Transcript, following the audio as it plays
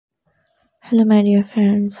Hello, my dear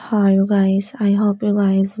friends. How are you guys? I hope you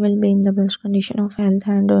guys will be in the best condition of health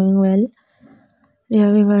and doing well.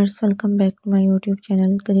 Dear viewers, welcome back to my YouTube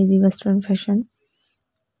channel, Crazy Western Fashion.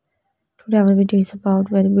 Today, our video is about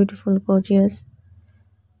very beautiful, gorgeous,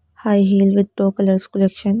 high heel with toe colors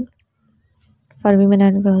collection for women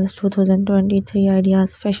and girls 2023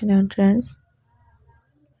 ideas, fashion, and trends.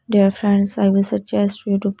 Dear friends, I will suggest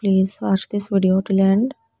you to please watch this video till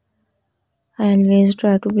end. I always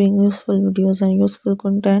try to bring useful videos and useful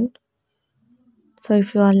content. So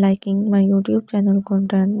if you are liking my YouTube channel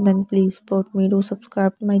content, then please support me, do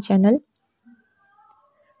subscribe to my channel.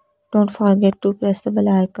 Don't forget to press the bell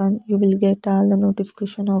icon. You will get all the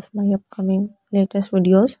notification of my upcoming latest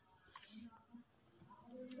videos.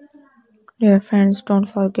 Dear friends, don't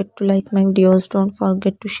forget to like my videos. Don't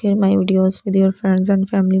forget to share my videos with your friends and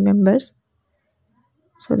family members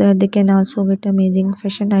so that they can also get amazing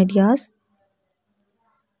fashion ideas.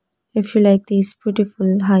 If you like this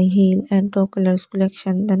beautiful high heel and toe colors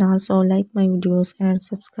collection, then also like my videos and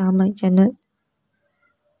subscribe my channel.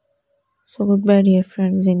 So goodbye dear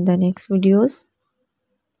friends, in the next videos.